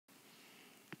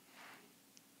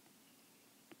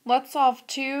Let's solve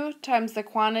 2 times the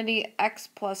quantity x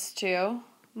plus 2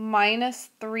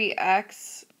 minus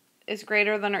 3x is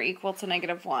greater than or equal to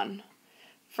negative 1.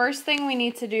 First thing we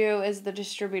need to do is the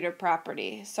distributive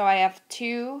property. So I have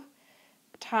 2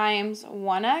 times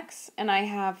 1x and I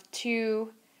have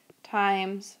 2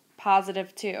 times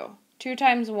positive 2. 2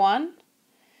 times 1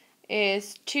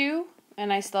 is 2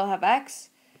 and I still have x.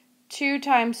 2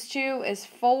 times 2 is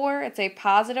 4. It's a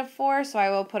positive 4, so I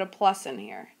will put a plus in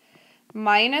here.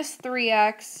 Minus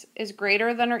 3x is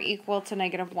greater than or equal to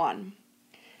negative 1.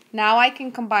 Now I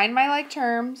can combine my like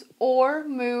terms or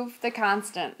move the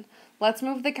constant. Let's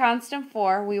move the constant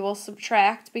 4. We will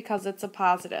subtract because it's a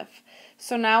positive.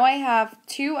 So now I have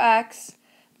 2x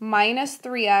minus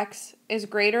 3x is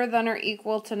greater than or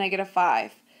equal to negative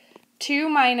 5. 2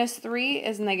 minus 3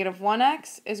 is negative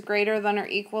 1x is greater than or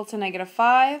equal to negative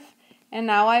 5. And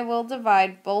now I will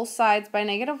divide both sides by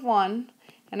negative 1,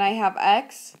 and I have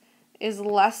x is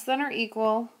less than or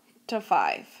equal to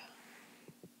 5.